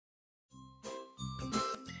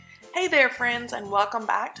Hey there friends, and welcome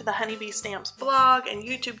back to the Honeybee Stamps blog and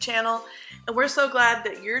YouTube channel, and we're so glad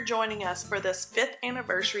that you're joining us for this 5th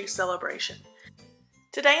anniversary celebration.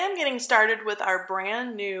 Today I'm getting started with our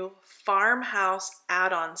brand new farmhouse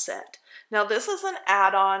add-on set. Now this is an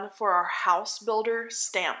add-on for our house builder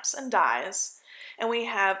stamps and dies, and we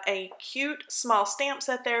have a cute small stamp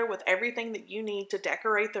set there with everything that you need to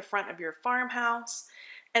decorate the front of your farmhouse.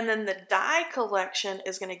 And then the die collection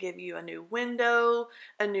is going to give you a new window,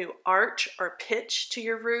 a new arch or pitch to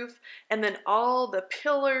your roof, and then all the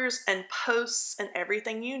pillars and posts and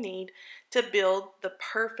everything you need to build the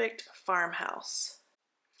perfect farmhouse.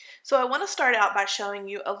 So I want to start out by showing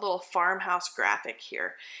you a little farmhouse graphic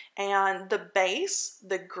here. And the base,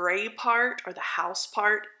 the gray part or the house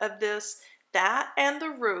part of this, that and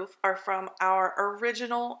the roof are from our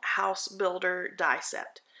original house builder die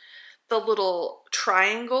set. The little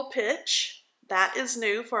triangle pitch, that is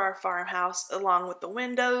new for our farmhouse, along with the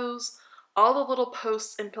windows, all the little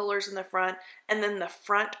posts and pillars in the front, and then the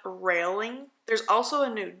front railing. There's also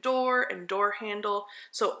a new door and door handle,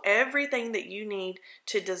 so everything that you need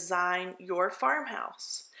to design your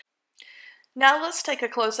farmhouse. Now let's take a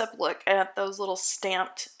close-up look at those little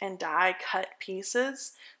stamped and die cut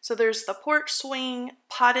pieces. So there's the porch swing,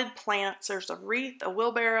 potted plants, there's a wreath, a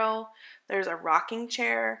wheelbarrow, there's a rocking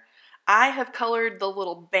chair. I have colored the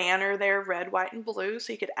little banner there red, white, and blue,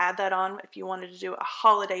 so you could add that on if you wanted to do a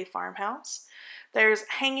holiday farmhouse. There's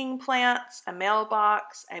hanging plants, a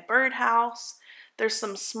mailbox, a birdhouse. There's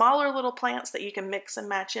some smaller little plants that you can mix and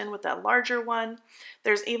match in with that larger one.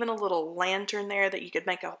 There's even a little lantern there that you could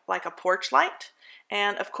make like a porch light.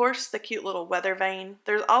 And of course the cute little weather vane.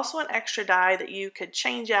 There's also an extra die that you could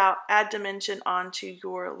change out, add dimension onto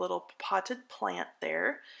your little potted plant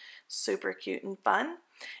there. Super cute and fun.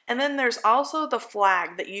 And then there's also the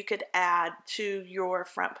flag that you could add to your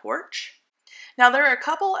front porch. Now there are a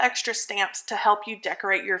couple extra stamps to help you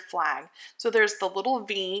decorate your flag. So there's the little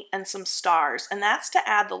V and some stars, and that's to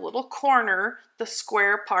add the little corner, the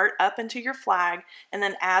square part up into your flag, and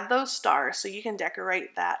then add those stars so you can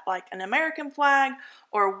decorate that like an American flag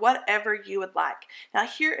or whatever you would like. Now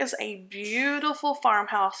here is a beautiful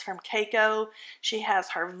farmhouse from Keiko. She has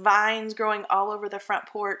her vines growing all over the front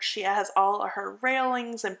porch. She has all of her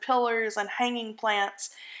railings and pillars and hanging plants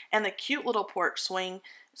and the cute little porch swing.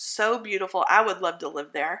 So beautiful. I would love to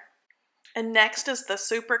live there. And next is the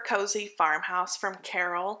super cozy farmhouse from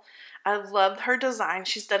Carol. I love her design.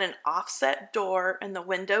 She's done an offset door and the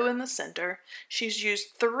window in the center. She's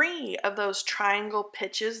used 3 of those triangle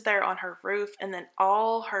pitches there on her roof and then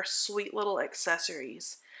all her sweet little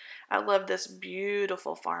accessories. I love this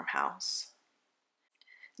beautiful farmhouse.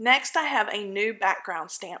 Next, I have a new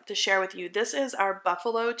background stamp to share with you. This is our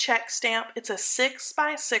Buffalo Check stamp. It's a 6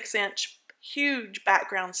 by 6 inch huge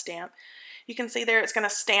background stamp. You can see there it's going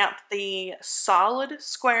to stamp the solid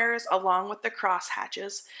squares along with the cross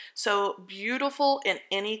hatches. So beautiful in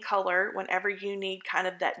any color whenever you need kind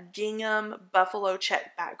of that gingham buffalo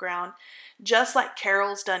check background. Just like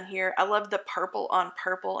Carol's done here. I love the purple on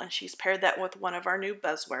purple, and she's paired that with one of our new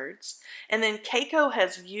buzzwords. And then Keiko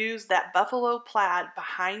has used that buffalo plaid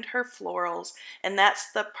behind her florals, and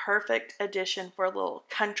that's the perfect addition for a little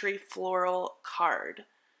country floral card.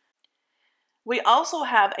 We also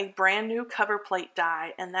have a brand new cover plate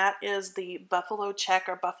die, and that is the Buffalo Check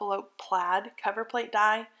or Buffalo Plaid cover plate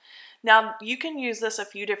die. Now you can use this a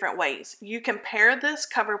few different ways. You can pair this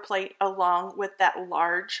cover plate along with that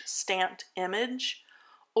large stamped image,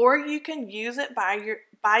 or you can use it by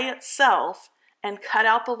itself and cut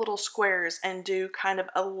out the little squares and do kind of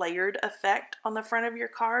a layered effect on the front of your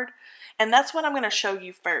card. And that's what I'm going to show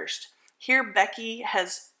you first. Here Becky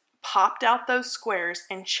has popped out those squares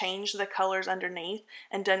and changed the colors underneath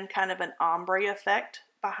and done kind of an ombre effect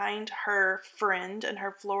behind her friend and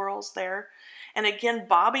her florals there. And again,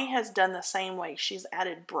 Bobby has done the same way. She's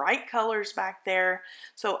added bright colors back there.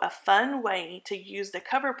 So a fun way to use the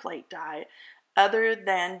cover plate die other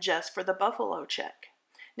than just for the Buffalo Check.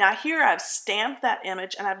 Now here I've stamped that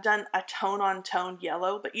image and I've done a tone-on-tone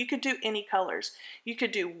yellow, but you could do any colors. You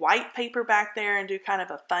could do white paper back there and do kind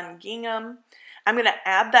of a fun gingham. I'm going to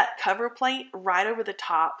add that cover plate right over the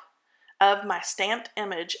top of my stamped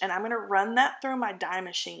image, and I'm going to run that through my die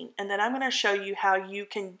machine, and then I'm going to show you how you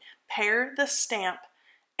can pair the stamp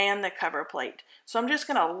and the cover plate. So I'm just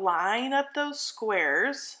going to line up those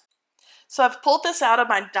squares. So I've pulled this out of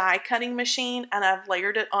my die cutting machine and I've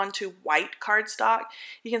layered it onto white cardstock.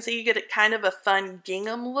 You can see you get a kind of a fun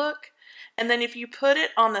gingham look. And then if you put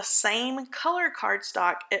it on the same color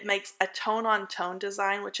cardstock, it makes a tone-on-tone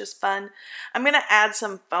design, which is fun. I'm going to add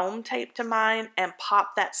some foam tape to mine and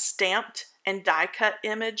pop that stamped and die cut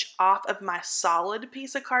image off of my solid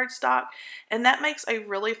piece of cardstock, and that makes a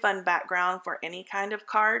really fun background for any kind of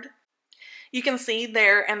card. You can see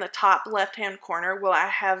there in the top left hand corner where I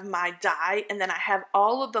have my die, and then I have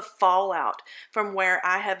all of the fallout from where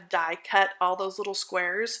I have die cut all those little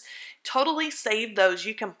squares. Totally save those.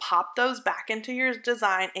 You can pop those back into your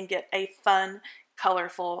design and get a fun,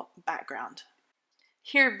 colorful background.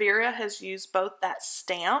 Here Vera has used both that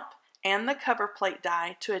stamp and the cover plate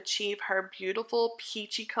die to achieve her beautiful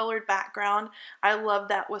peachy colored background. I love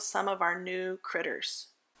that with some of our new critters.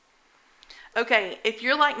 Okay, if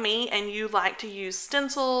you're like me and you like to use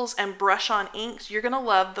stencils and brush on inks, you're going to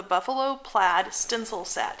love the Buffalo Plaid stencil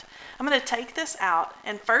set. I'm going to take this out,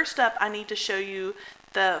 and first up I need to show you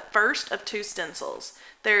the first of two stencils.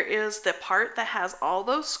 There is the part that has all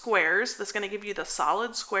those squares that's going to give you the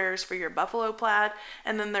solid squares for your Buffalo Plaid,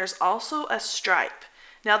 and then there's also a stripe.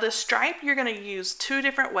 Now the stripe you're going to use two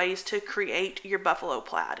different ways to create your Buffalo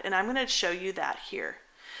Plaid, and I'm going to show you that here.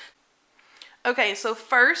 Okay, so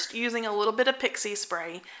first, using a little bit of pixie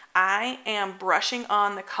spray, I am brushing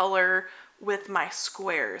on the color with my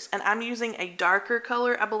squares, and I'm using a darker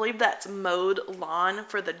color. I believe that's Mowed Lawn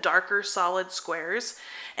for the darker solid squares.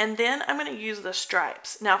 And then I'm going to use the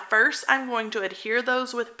stripes. Now first I'm going to adhere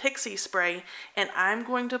those with pixie spray, and I'm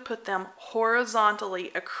going to put them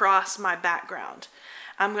horizontally across my background.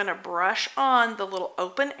 I'm going to brush on the little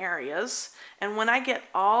open areas, and when I get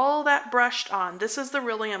all that brushed on, this is the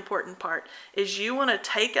really important part, is you want to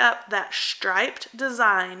take up that striped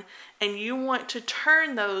design and you want to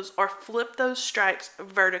turn those or flip those stripes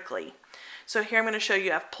vertically. So here I'm going to show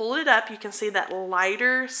you, I've pulled it up, you can see that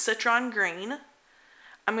lighter citron green.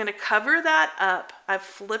 I'm going to cover that up, I've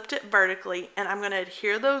flipped it vertically, and I'm going to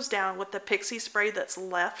adhere those down with the pixie spray that's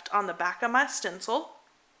left on the back of my stencil.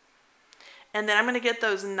 And then I'm going to get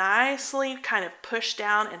those nicely kind of pushed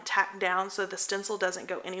down and tacked down so the stencil doesn't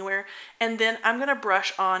go anywhere. And then I'm going to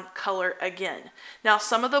brush on color again. Now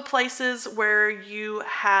some of the places where you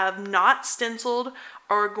have not stenciled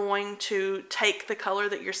are going to take the color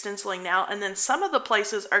that you're stenciling now, and then some of the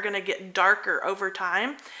places are going to get darker over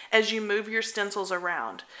time as you move your stencils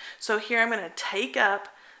around. So here I'm going to take up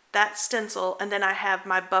that stencil, and then I have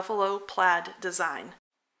my Buffalo Plaid design.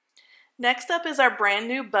 Next up is our brand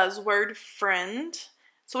new buzzword, friend.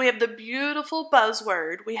 So we have the beautiful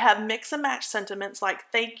buzzword. We have mix and match sentiments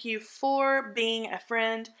like thank you for being a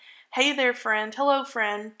friend, hey there friend, hello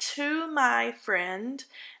friend, to my friend.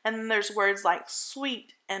 And then there's words like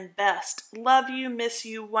sweet and best, love you, miss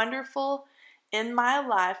you, wonderful, in my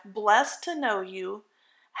life, blessed to know you,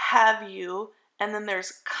 have you, and then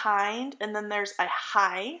there's kind, and then there's a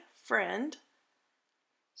hi friend.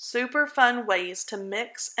 Super fun ways to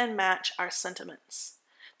mix and match our sentiments.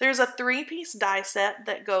 There's a 3-piece die set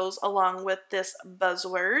that goes along with this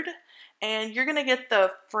buzzword, and you're going to get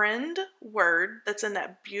the friend word that's in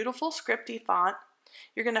that beautiful scripty font.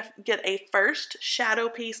 You're going to get a first shadow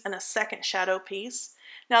piece and a second shadow piece.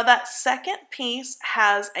 Now that second piece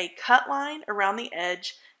has a cut line around the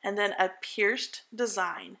edge and then a pierced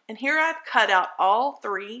design. And here I've cut out all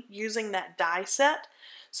 3 using that die set.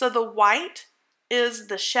 So the white is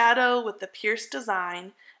the shadow with the pierced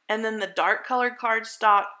design, and then the dark colored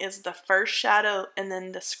cardstock is the first shadow, and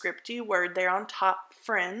then the scripty word there on top,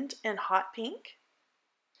 friend, in hot pink.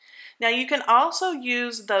 Now you can also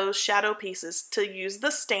use those shadow pieces to use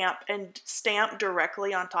the stamp and stamp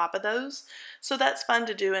directly on top of those. So that's fun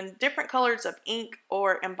to do in different colors of ink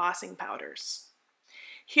or embossing powders.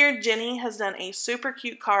 Here Jenny has done a super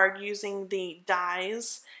cute card using the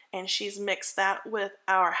dies, and she's mixed that with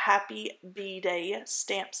our Happy B-Day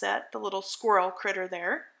stamp set, the little squirrel critter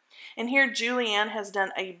there. And here Julianne has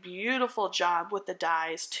done a beautiful job with the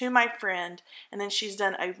dies, to my friend, and then she's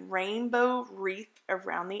done a rainbow wreath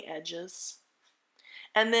around the edges.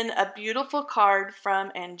 And then a beautiful card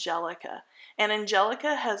from Angelica. And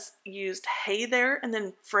Angelica has used hey there and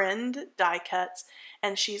then friend die cuts,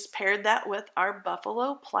 and she's paired that with our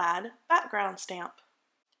Buffalo Plaid background stamp.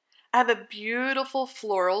 I have a beautiful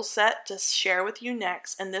floral set to share with you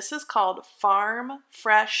next, and this is called Farm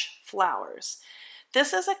Fresh Flowers.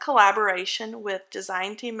 This is a collaboration with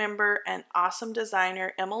design team member and awesome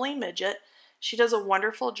designer Emily Midget. She does a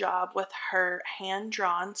wonderful job with her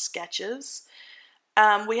hand-drawn sketches.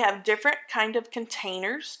 We have different kind of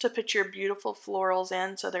containers to put your beautiful florals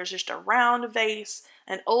in. So there's just a round vase,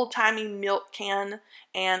 an old-timey milk can,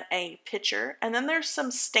 and a pitcher. And then there's some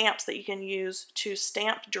stamps that you can use to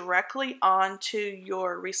stamp directly onto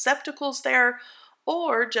your receptacles there,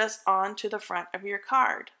 or just onto the front of your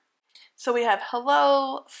card. So we have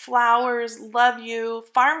hello, flowers, love you,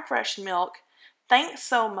 farm fresh milk, thanks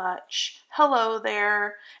so much, hello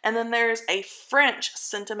there, and then there's a French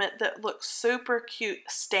sentiment that looks super cute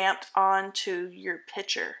stamped onto your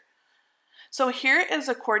picture. So here is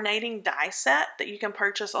a coordinating die set that you can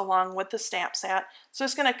purchase along with the stamp set. So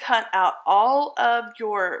it's going to cut out all of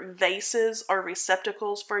your vases or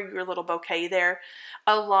receptacles for your little bouquet there,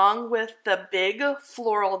 along with the big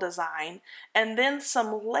floral design, and then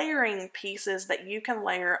some layering pieces that you can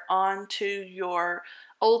layer onto your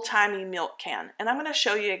old-timey milk can. And I'm going to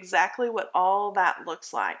show you exactly what all that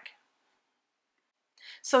looks like.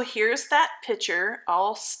 So here's that picture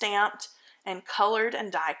all stamped and colored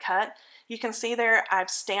and die cut. You can see there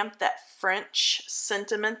I've stamped that French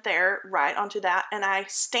sentiment there right onto that, and I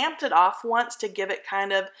stamped it off once to give it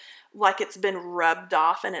kind of like it's been rubbed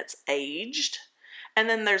off and it's aged. And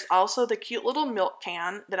then there's also the cute little milk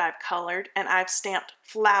can that I've colored, and I've stamped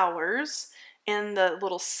flowers in the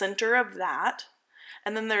little center of that.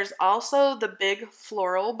 And then there's also the big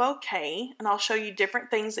floral bouquet, and I'll show you different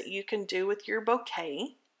things that you can do with your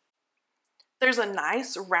bouquet. There's a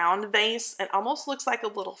nice round vase. It almost looks like a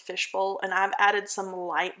little fishbowl, and I've added some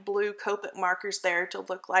light blue Copic markers there to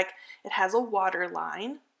look like it has a water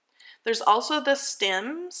line. There's also the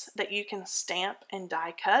stems that you can stamp and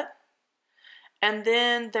die cut. And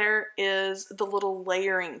then there is the little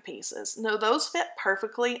layering pieces. Now those fit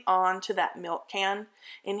perfectly onto that milk can.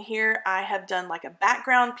 In here I have done like a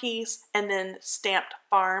background piece and then stamped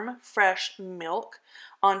farm fresh milk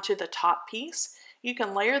onto the top piece. You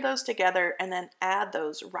can layer those together and then add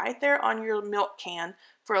those right there on your milk can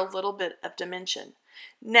for a little bit of dimension.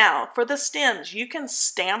 Now for the stems, you can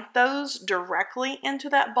stamp those directly into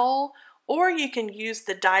that bowl, or you can use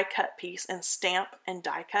the die cut piece and stamp and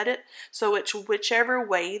die cut it. So it's whichever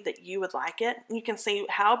way that you would like it. You can see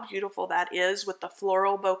how beautiful that is with the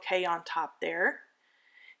floral bouquet on top there.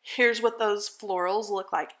 Here's what those florals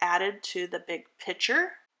look like added to the big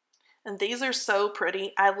picture. And these are so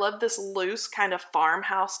pretty. I love this loose kind of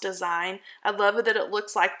farmhouse design. I love it that it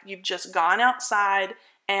looks like you've just gone outside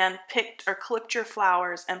and picked or clipped your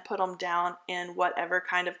flowers and put them down in whatever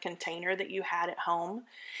kind of container that you had at home.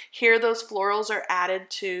 Here those florals are added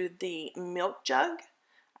to the milk jug.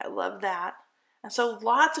 I love that. And so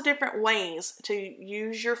lots of different ways to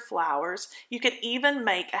use your flowers. You could even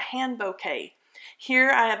make a hand bouquet.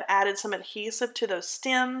 Here I have added some adhesive to those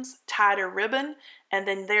stems, tied a ribbon, and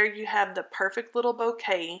then there you have the perfect little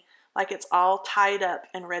bouquet, like it's all tied up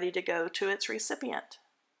and ready to go to its recipient.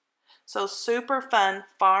 So super fun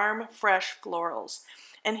farm fresh florals.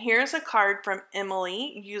 And here's a card from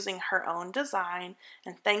Emily using her own design,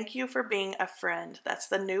 and thank you for being a friend. That's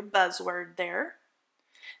the new buzzword there.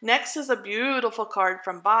 Next is a beautiful card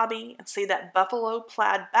from Bobby, and see that buffalo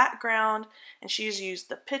plaid background, and she's used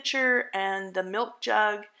the pitcher and the milk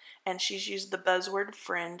jug, and she's used the buzzword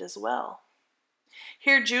friend as well.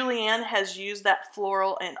 Here Julianne has used that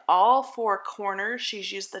floral in all four corners.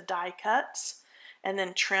 She's used the die cuts and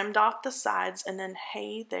then trimmed off the sides, and then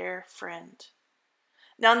hey there friend.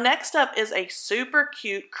 Now next up is a super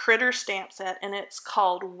cute critter stamp set, and it's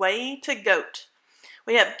called Way to Goat.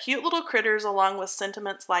 We have cute little critters along with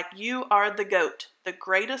sentiments like you are the goat, the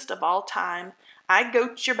greatest of all time, I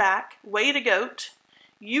goat your back, way to goat,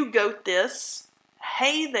 you goat this,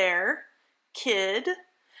 hey there, kid,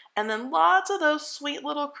 and then lots of those sweet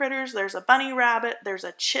little critters. There's a bunny rabbit, there's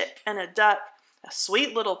a chick and a duck, a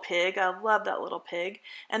sweet little pig, I love that little pig,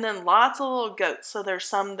 and then lots of little goats. So there's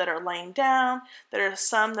some that are laying down, there are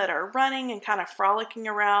some that are running and kind of frolicking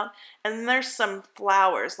around, and then there's some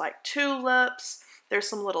flowers like tulips. There's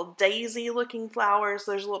some little daisy looking flowers.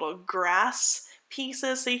 There's little grass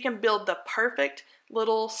pieces, so you can build the perfect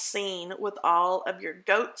little scene with all of your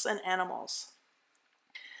goats and animals.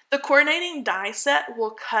 The coordinating die set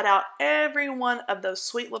will cut out every one of those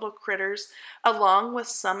sweet little critters along with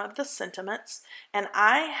some of the sentiments. And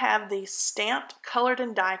I have these stamped, colored,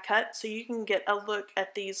 and die cut so you can get a look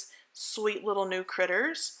at these sweet little new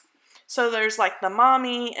critters. So there's like the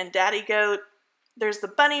mommy and daddy goat. There's the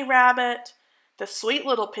bunny rabbit, the sweet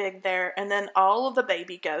little pig there, and then all of the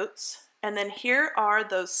baby goats. And then here are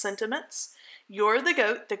those sentiments. You're the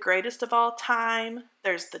goat, the greatest of all time.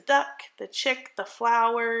 There's the duck, the chick, the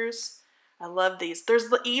flowers. I love these. There's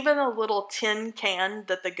even a little tin can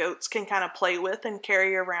that the goats can kind of play with and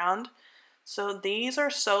carry around. So these are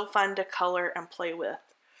so fun to color and play with.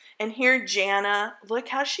 And here Jana, look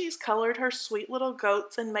how she's colored her sweet little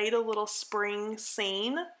goats and made a little spring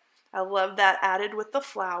scene. I love that added with the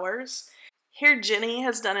flowers. Here Jenny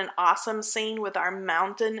has done an awesome scene with our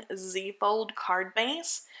Mountain Z-Fold card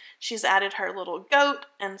base. She's added her little goat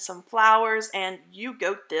and some flowers and you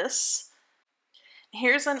goat this.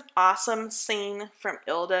 Here's an awesome scene from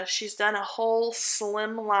Ilda. She's done a whole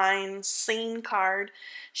slimline scene card.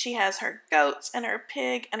 She has her goats and her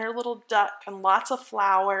pig and her little duck and lots of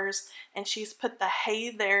flowers, and she's put the hey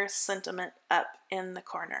there sentiment up in the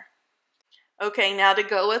corner. Okay, now to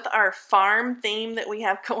go with our farm theme that we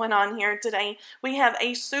have going on here today, we have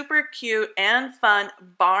a super cute and fun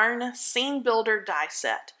barn scene builder die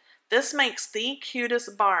set. This makes the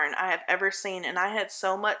cutest barn I have ever seen, and I had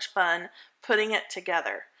so much fun putting it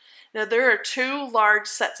together. Now there are 2 large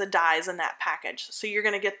sets of dies in that package. So you're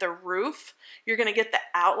going to get the roof, you're going to get the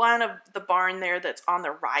outline of the barn there that's on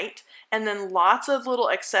the right, and then lots of little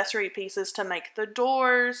accessory pieces to make the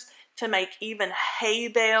doors, to make even hay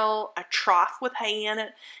bale, a trough with hay in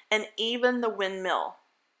it, and even the windmill.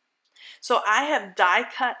 So I have die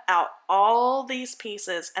cut out all these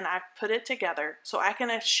pieces and I've put it together so I can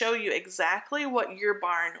show you exactly what your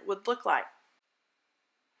barn would look like.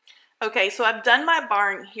 Okay, so I've done my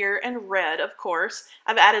barn here in red, of course.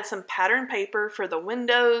 I've added some pattern paper for the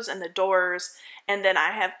windows and the doors, and then I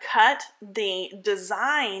have cut the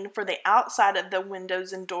design for the outside of the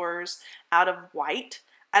windows and doors out of white.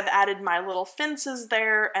 I've added my little fences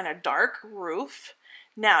there and a dark roof.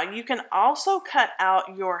 Now you can also cut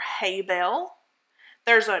out your hay bale.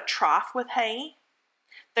 There's a trough with hay.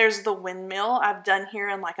 There's the windmill I've done here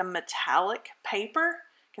in like a metallic paper.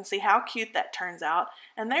 You can see how cute that turns out.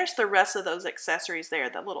 And there's the rest of those accessories there,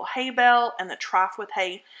 the little hay bale and the trough with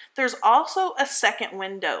hay. There's also a second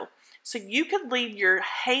window. So you could leave your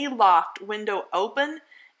hay loft window open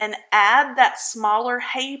and add that smaller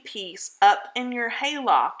hay piece up in your hay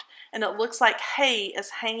loft, and it looks like hay is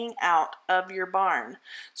hanging out of your barn.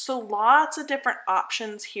 So lots of different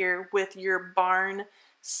options here with your barn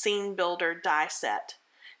scene builder die set.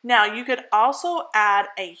 Now you could also add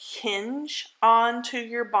a hinge onto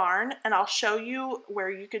your barn, and I'll show you where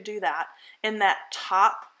you could do that in that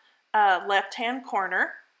top left hand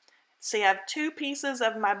corner. See, I have 2 pieces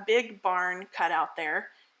of my big barn cut out there.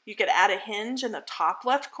 You could add a hinge in the top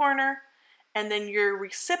left corner, and then your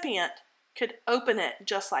recipient could open it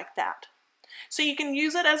just like that. So you can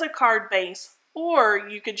use it as a card base, or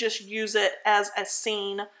you could just use it as a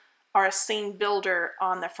scene or a scene builder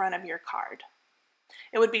on the front of your card.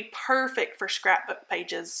 It would be perfect for scrapbook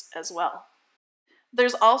pages as well.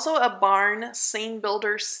 There's also a barn scene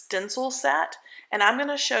builder stencil set, and I'm going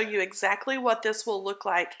to show you exactly what this will look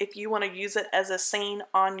like if you want to use it as a scene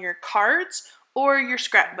on your cards or your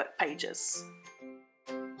scrapbook pages.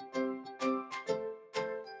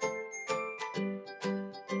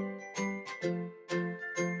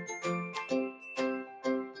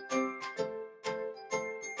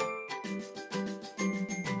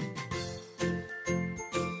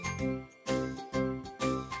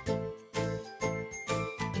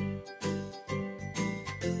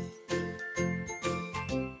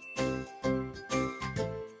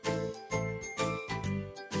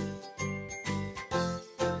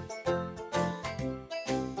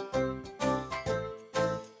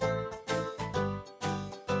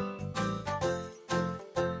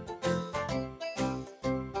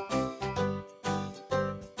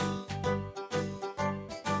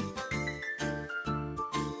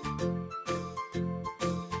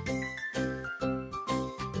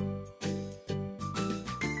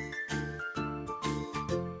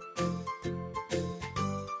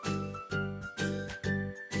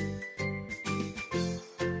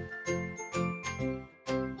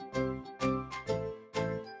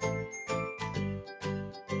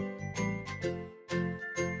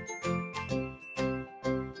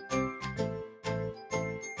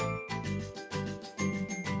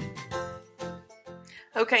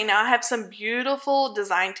 Okay, now I have some beautiful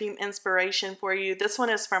design team inspiration for you. This one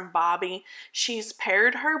is from Bobby. She's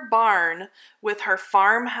paired her barn with her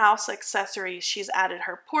farmhouse accessories. She's added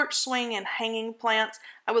her porch swing and hanging plants.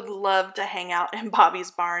 I would love to hang out in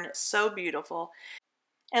Bobby's barn. It's so beautiful.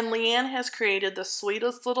 And Leanne has created the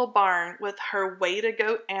sweetest little barn with her way to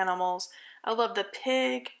goat animals. I love the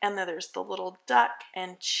pig, and then there's the little duck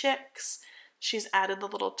and chicks. She's added the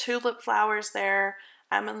little tulip flowers there.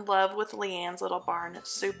 I'm in love with Leanne's little barn.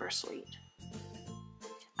 It's super sweet.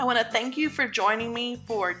 I want to thank you for joining me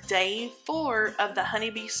for day 4 of the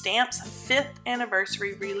Honeybee Stamps 5th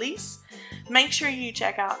anniversary release. Make sure you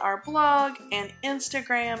check out our blog and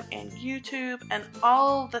Instagram and YouTube and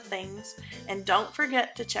all the things. And don't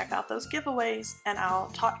forget to check out those giveaways. And I'll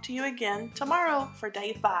talk to you again tomorrow for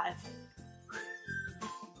day 5.